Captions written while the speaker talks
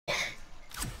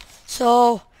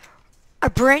So, a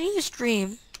brand new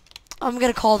stream. I'm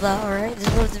gonna call that, alright? This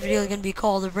is what the video is gonna be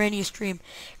called, a brand new stream.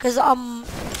 Cause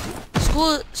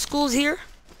school's here,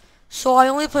 so I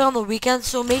only play on the weekends.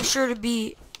 So make sure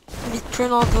to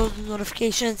turn on those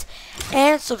notifications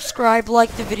and subscribe,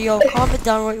 like the video, comment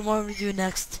down what you want me to do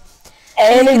next.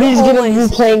 And he's gonna be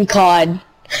playing COD.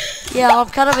 Yeah, I'm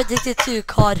kind of addicted to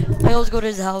COD. I always go to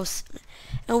his house,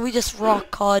 and we just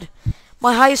rock COD.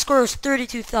 My highest score is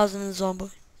 32,000 in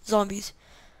zombies.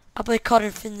 I play COD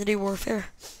Infinity Warfare.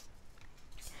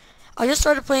 I just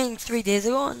started playing 3 days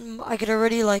ago, and I could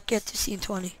already like get to scene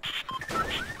 20.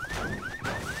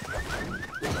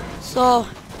 So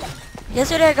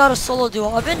yesterday I got a solo duo.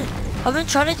 I've been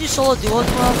trying to do solo duos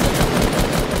more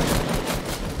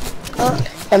often.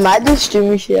 Am I just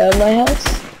streaming shit at my house?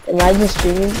 Am I just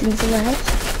streaming things in my house?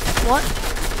 What?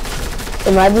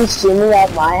 Am I just streaming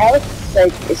at my house?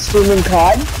 Like streaming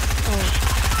COD? Oh.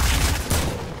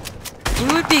 We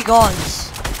would be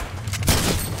gods.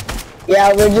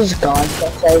 Yeah, we're just gods.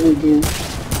 That's all we do.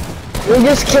 We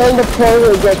just kill the poor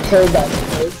who get killed by the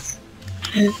place.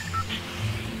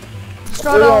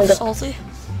 Start off salty.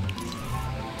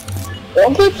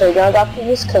 Don't play Playground after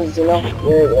this, cause you know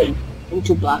we're like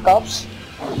into Black Ops.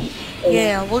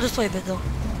 Yeah, we'll just play a bit though.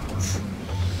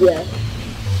 Yeah.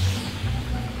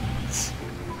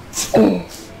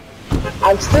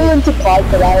 I'm still into COD,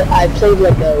 but I played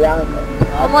like a round.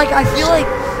 I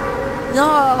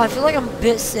feel like I'm a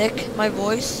bit sick. My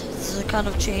voice is kind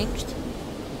of changed.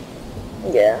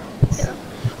 Yeah.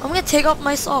 I'm gonna take off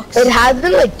my socks. It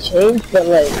hasn't like changed, but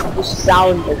like you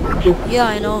sound like different. Yeah,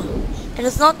 I know. And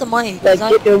it's not the mic.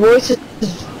 Like your voice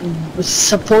was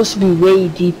supposed to be way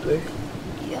deeper.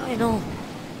 Yeah, I know.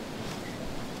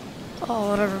 Oh,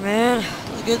 whatever, man.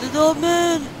 Let's get the dub,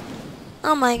 man.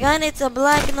 Oh my god, it's a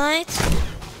black knight.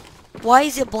 Why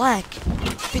is it black?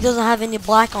 If he doesn't have any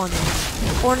black on it.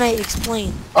 Fortnite,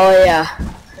 explain. Oh yeah.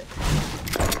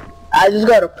 I just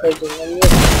got a prison.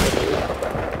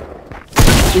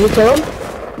 Did you kill him?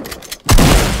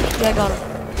 Yeah, I got him.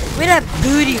 Look at that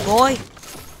booty, boy.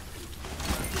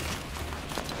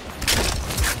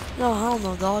 No, hell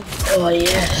no, dog. Oh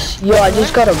yes. Yo, I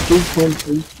just got a big one,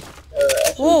 please.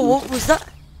 Whoa, what was that?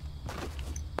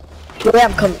 Yeah,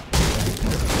 I'm coming.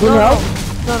 No.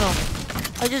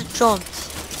 I just jumped.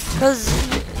 Cause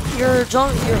your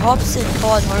hops in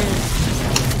COD aren't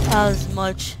as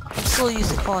much. I'm still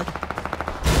using COD.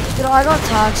 You know, I got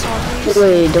tags on these.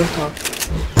 Wait, don't talk.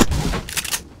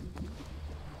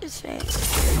 It's fake.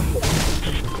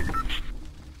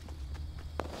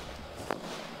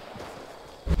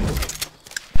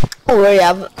 Don't worry,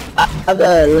 I have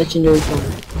a legendary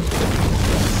phone.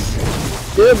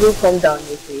 Do a blue phone down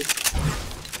here, please.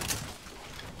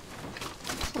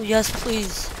 Oh, yes,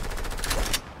 please.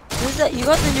 What is that? You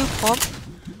got the new pump?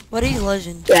 What are you,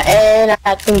 legend? Yeah, and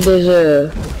I think there's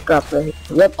a grappler. Yep,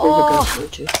 there's a grappler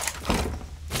too.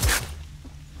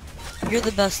 You're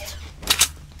the best.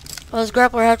 Oh, this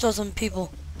grappler hatch on some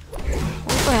people.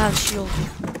 What if I have shield?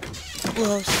 Blue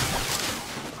house.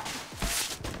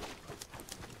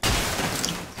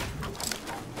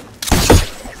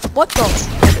 What the?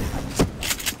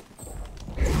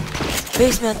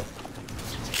 Basement.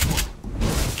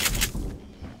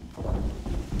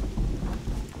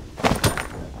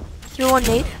 You want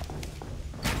nade?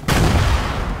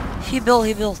 He built.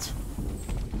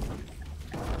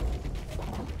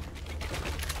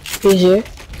 He's here.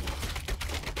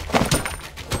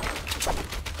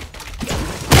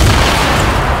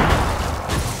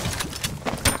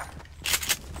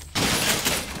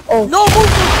 Oh no!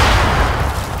 Move!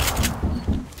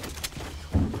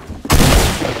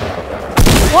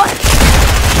 What?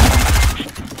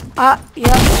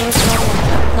 Yeah.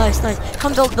 Nice.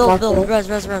 Come build.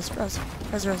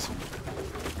 Res.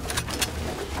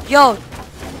 Yo.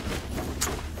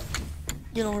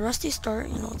 You know, Rusty start,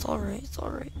 you know, it's alright.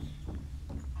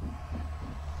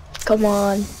 Come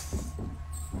on.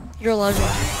 You're a legend.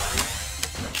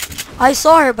 I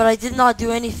saw her, but I did not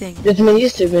do anything. There's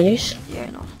minis. Yeah, I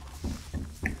know.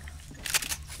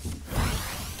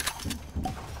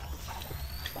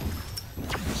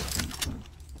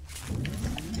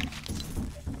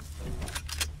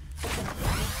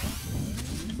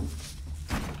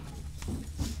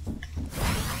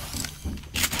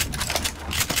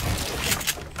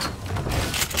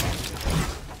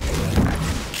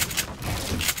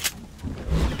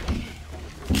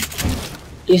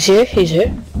 He's here.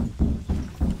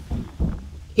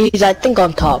 He's, I think,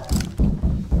 on top.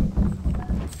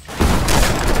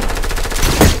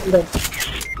 No.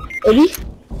 Maybe?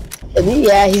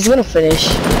 Yeah, he's gonna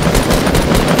finish.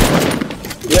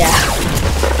 Yeah.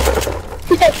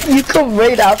 You come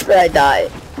right after I die.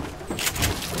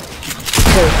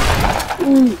 Okay.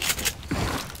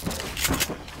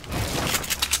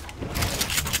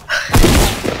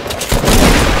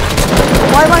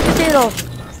 Why my potato?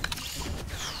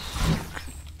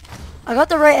 I got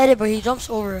the right edit, but he jumps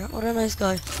over it. What a nice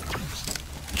guy.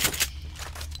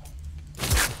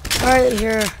 Alright,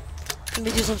 here. Let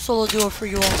me do some solo duo for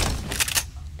you all.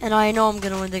 And I know I'm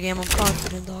gonna win the game. I'm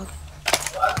confident, dog.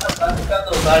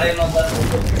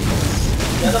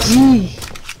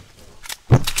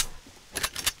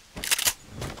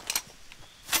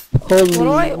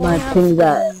 Holy, my ping's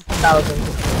at 1,000.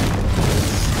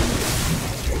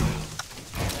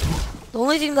 The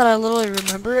only thing that I literally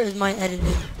remember is my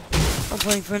editing. I'm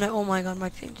playing Fortnite. Oh my god, my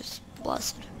ping just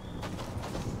blasted.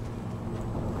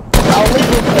 I'll leave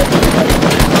you with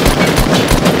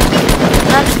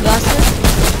That's blasted.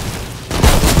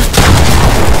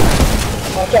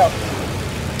 Watch out.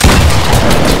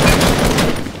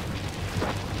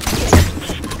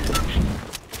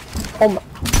 Oh my.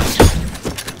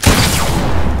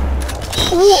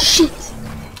 Oh shit.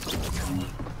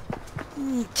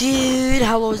 Dude,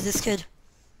 how low is this kid?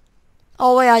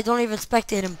 Oh wait, I don't even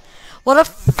spectate him. What a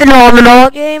phenomenal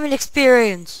gaming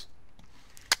experience.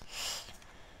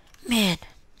 Man.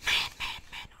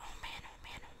 Oh man.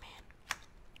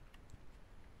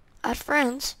 Add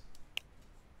friends.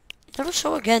 Never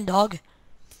show again, dog.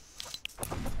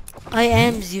 I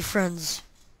am the friends.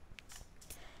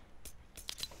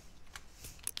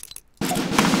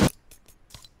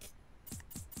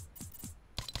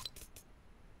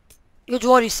 Yo,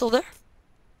 Jawad, you still there?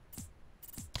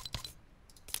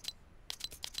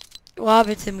 What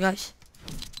happened to him, guys?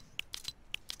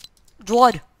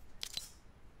 Jawad.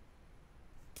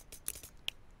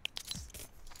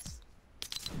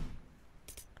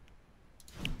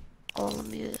 Oh, let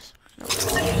me do this.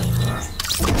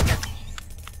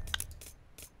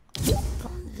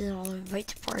 Then I'll invite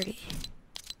to party.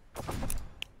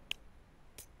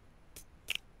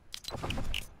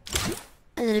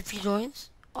 And then if he joins,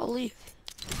 I'll leave.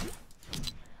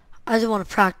 I just want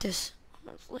to practice.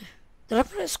 Honestly. Did I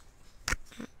press?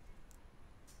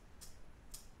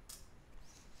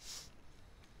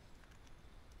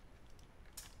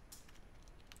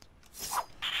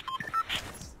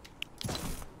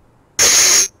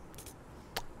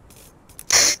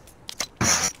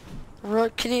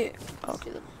 Can you?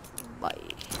 Okay then. Bye.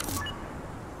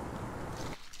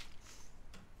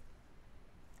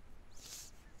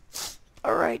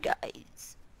 Alright,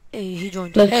 guys. Hey, he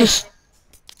joined. Let's Hey. just.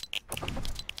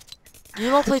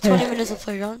 You want to play 20 minutes of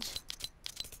playgrounds?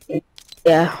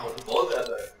 Yeah.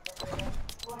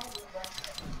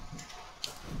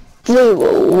 Wait,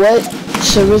 what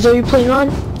servers are you playing on?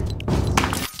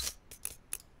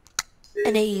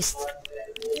 NA East.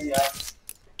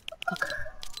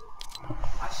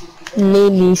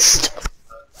 Name East.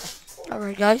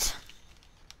 Alright, guys.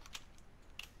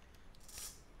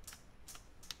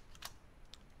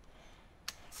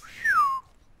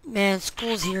 Man,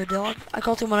 school's here, dog. I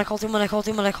called him on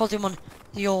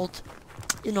the old,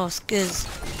 you know, skiz.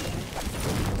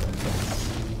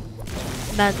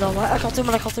 Mad dog. I called him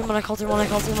on. I called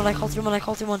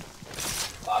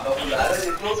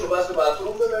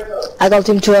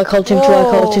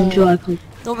him too.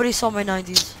 Nobody saw my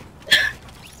 90s.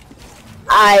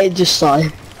 I just saw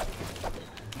him.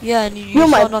 Yeah, and you Yo, saw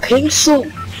my nothing. ping's so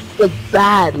like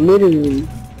bad, literally.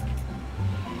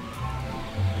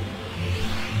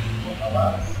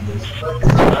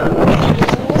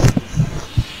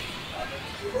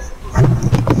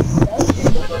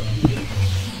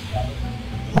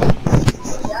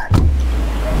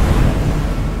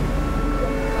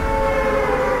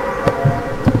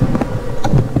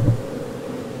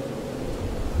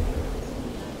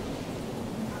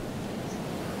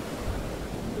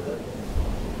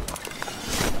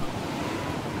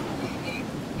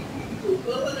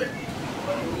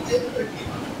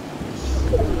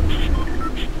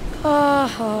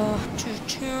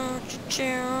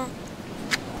 Choo-choo.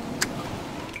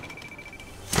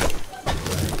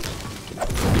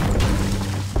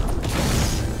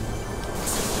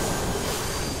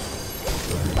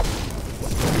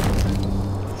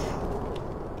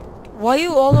 Why are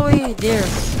you all the way there?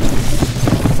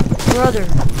 Brother.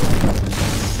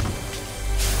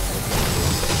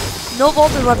 No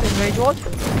vaulted weapons, right, Jawad?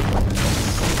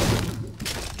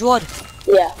 Jawad.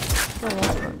 Yeah. No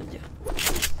vaulted weapons, yeah.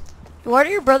 Why do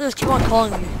your brothers keep on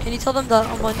calling me? Can you tell them that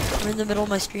I'm in the middle of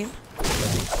my stream?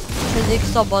 So they can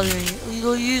stop bothering you.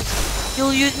 You'll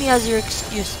use me as your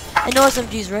excuse. I know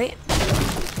SMGs, right?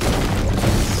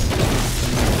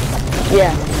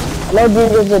 Yeah. No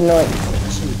dude is annoying.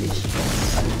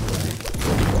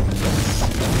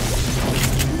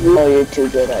 No, you're too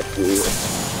good at you.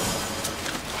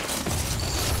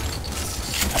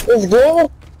 This game is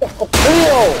real.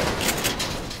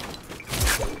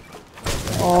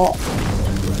 Oh.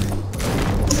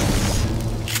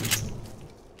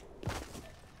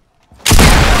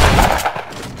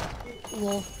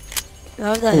 Well, you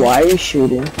have that. Why are you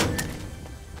shooting?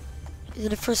 Is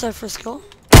it a first side first kill?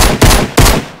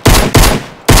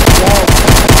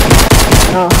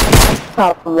 No.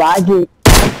 Stop lagging.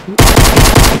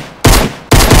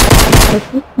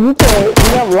 You're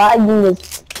not lagging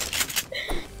this.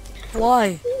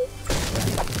 Why?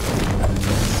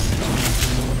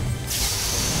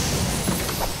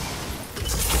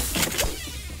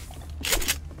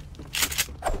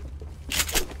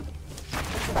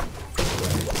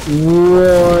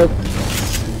 What?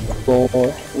 Oh,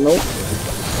 nope.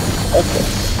 Okay.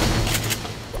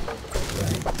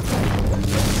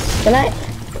 Can I?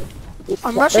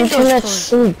 I'm rushing those Internet's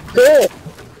kills. so good.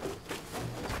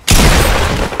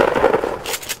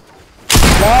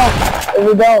 No, if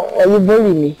you don't, why you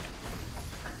bully me?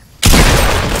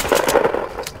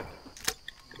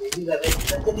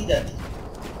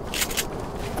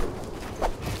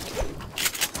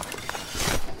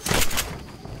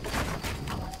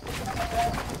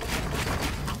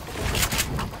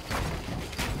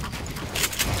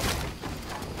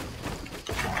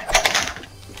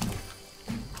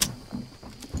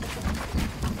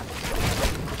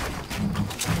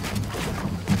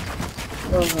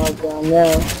 Oh my god,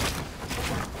 no.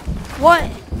 What?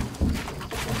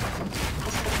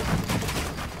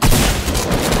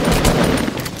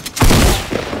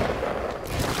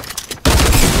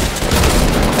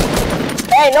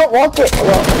 Hey, no, walk it.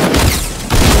 Well,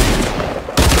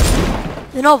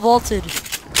 They're not vaulted.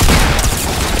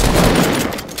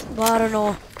 But I don't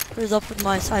know who's up with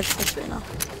my side flips right now.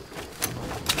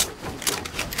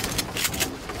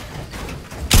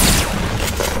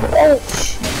 oh,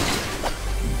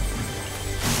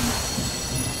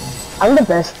 I'm the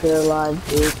best player alive,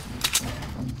 dude.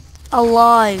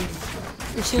 Alive.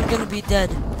 You're soon gonna be dead.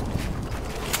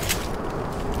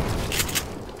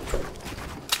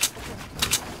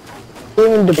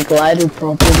 Even the glider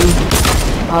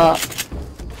property.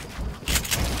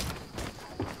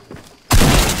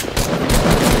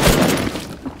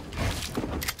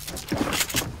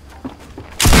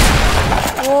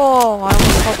 Whoa, I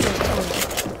almost caught those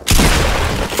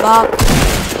two. Bop.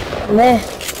 Meh.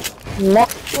 Meh.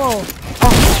 Whoa.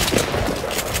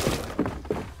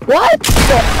 What?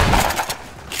 the-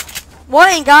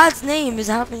 What in God's name is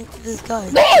happening to this guy?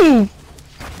 Hey!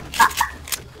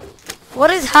 What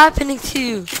is happening to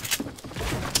you?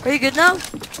 Are you good now?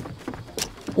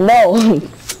 No.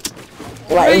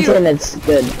 Are My you- internet's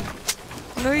good.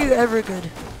 When are you ever good?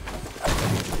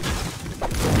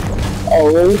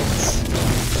 Always.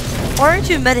 Why aren't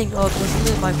you medding up? That's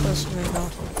really my question right now.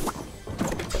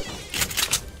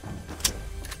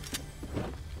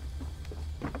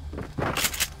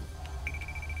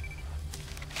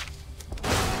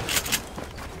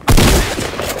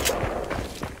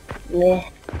 Meh.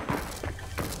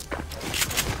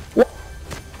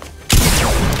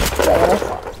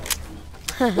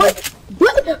 What?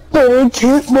 What? Don't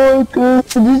hit my girl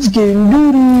for this game,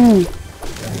 dude.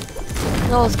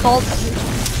 No, it's called...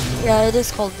 Yeah, it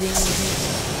is called being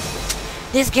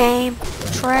this game.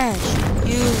 Trash.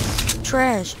 You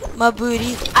trash. My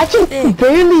booty. I can Big.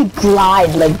 barely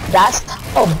glide, like that's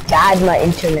how bad my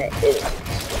internet is.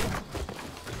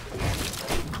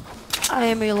 I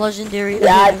am a legendary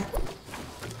Yeah. editor.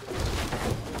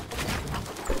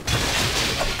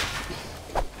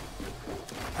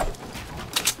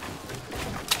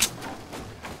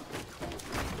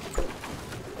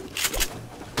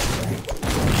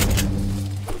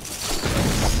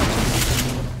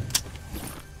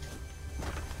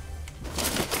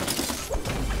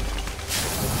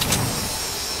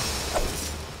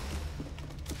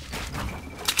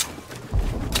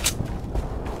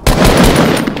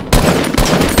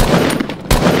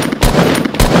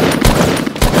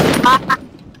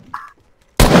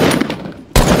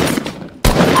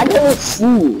 I don't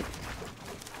see.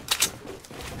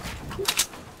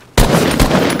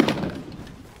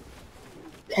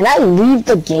 Can I leave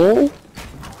the game?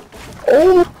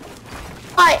 Oh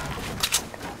my!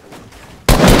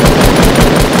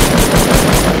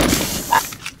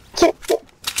 Can't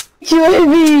kill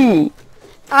me!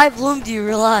 I bloomed you,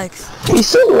 relax. You're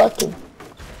so lucky.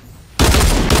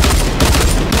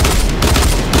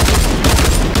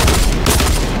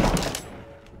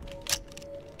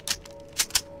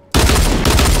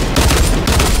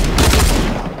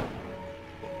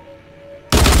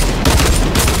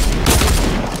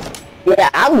 Yeah,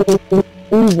 I'm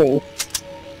losing.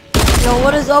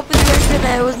 What is up with your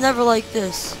internet? It was never like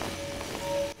this.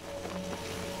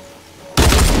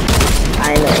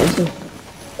 I know.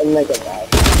 I'm like a guy.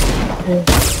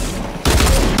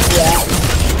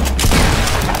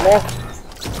 Yeah.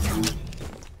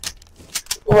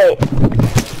 Wait.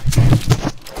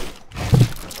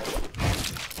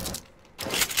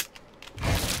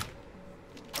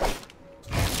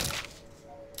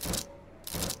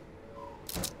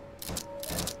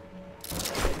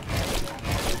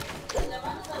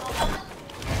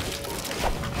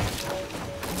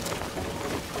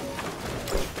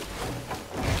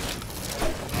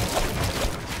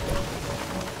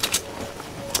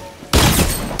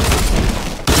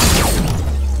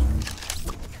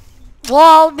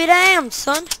 Well, I'll be damned,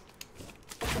 son.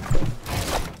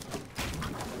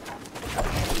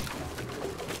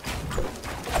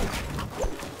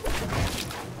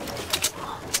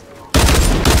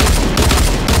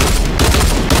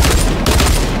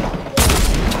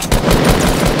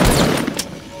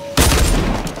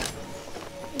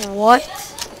 What?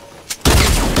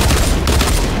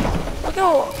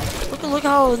 Look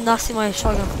how nasty my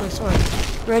shotgun flicks are.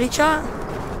 Ready, chat?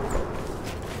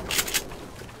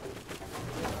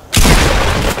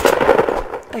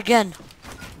 Again.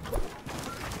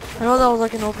 I know that was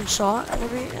like an open shot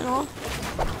and all.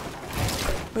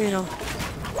 But you know.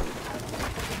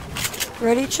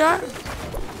 Ready, chat?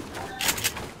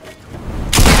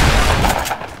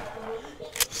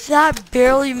 That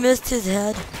barely missed his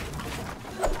head.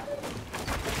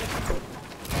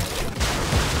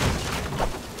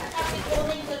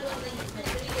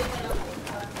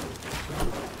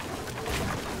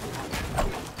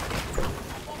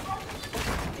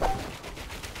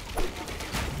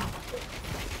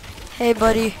 Hey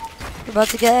buddy, you're about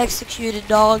to get executed,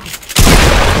 dog.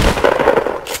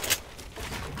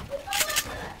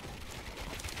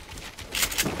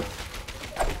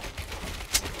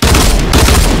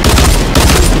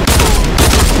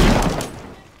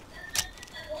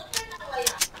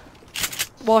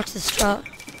 Watch this shot.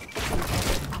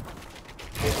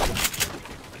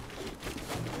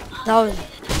 That was...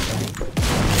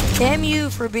 Damn you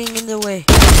for being in the way.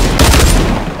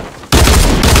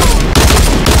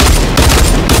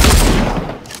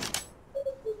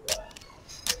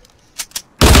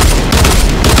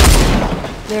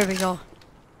 There we go.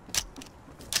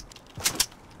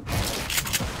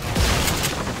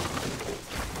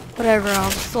 Whatever,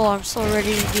 I'm still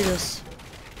ready to do this.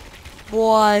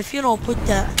 Boy, if you don't put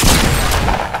that...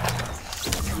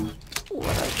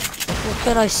 What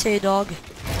can I say, dog?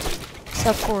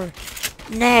 Except for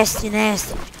nasty.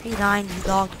 Behind you,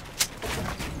 dog.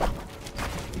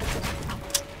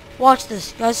 Watch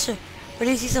this, guys.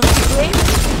 Ready to see some flame?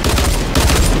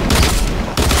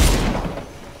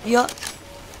 Yup.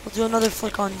 We'll do another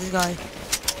flick on this guy.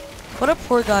 What a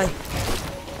poor guy.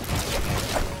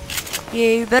 Yeah,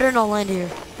 you better not land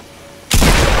here.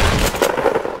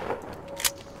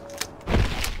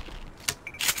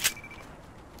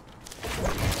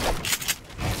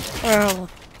 Alright, hold on.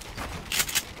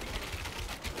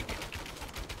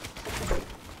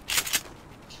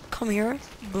 Come here.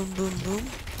 Boom, boom, boom.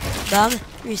 Bam.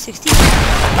 360.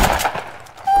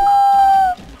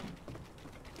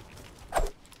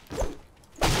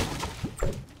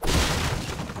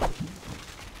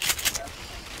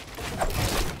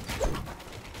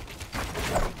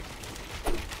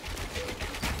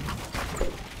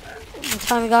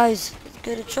 Time, guys. Let's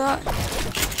get a shot.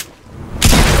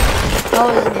 That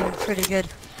wasn't even pretty good.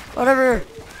 Whatever.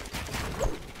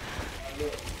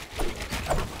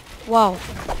 Wow.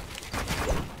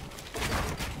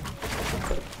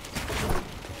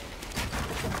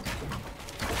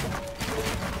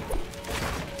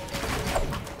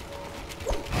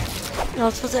 No,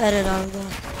 I'm supposed to edit out of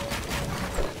that.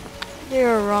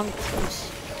 You're wrong place.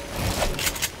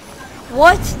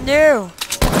 What? No.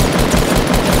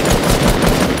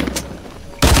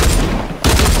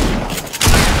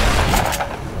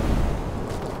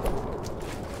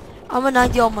 I'm a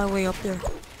 90 on my way up there.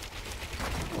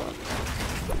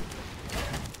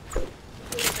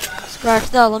 Scratch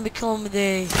that, let me kill him with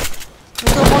a... Let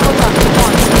me kill one more time, come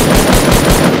on.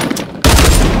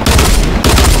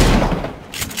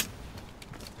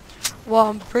 Wow,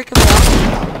 I'm breaking him down.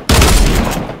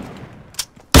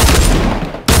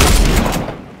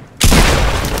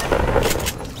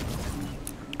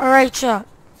 Alright, chat.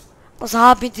 Let's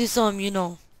hop into some, you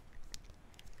know,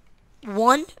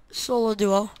 one solo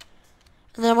duo.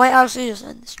 And then I might actually just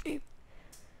end the stream.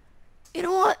 You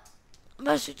know what? I'm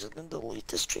actually just gonna delete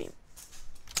the stream.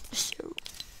 So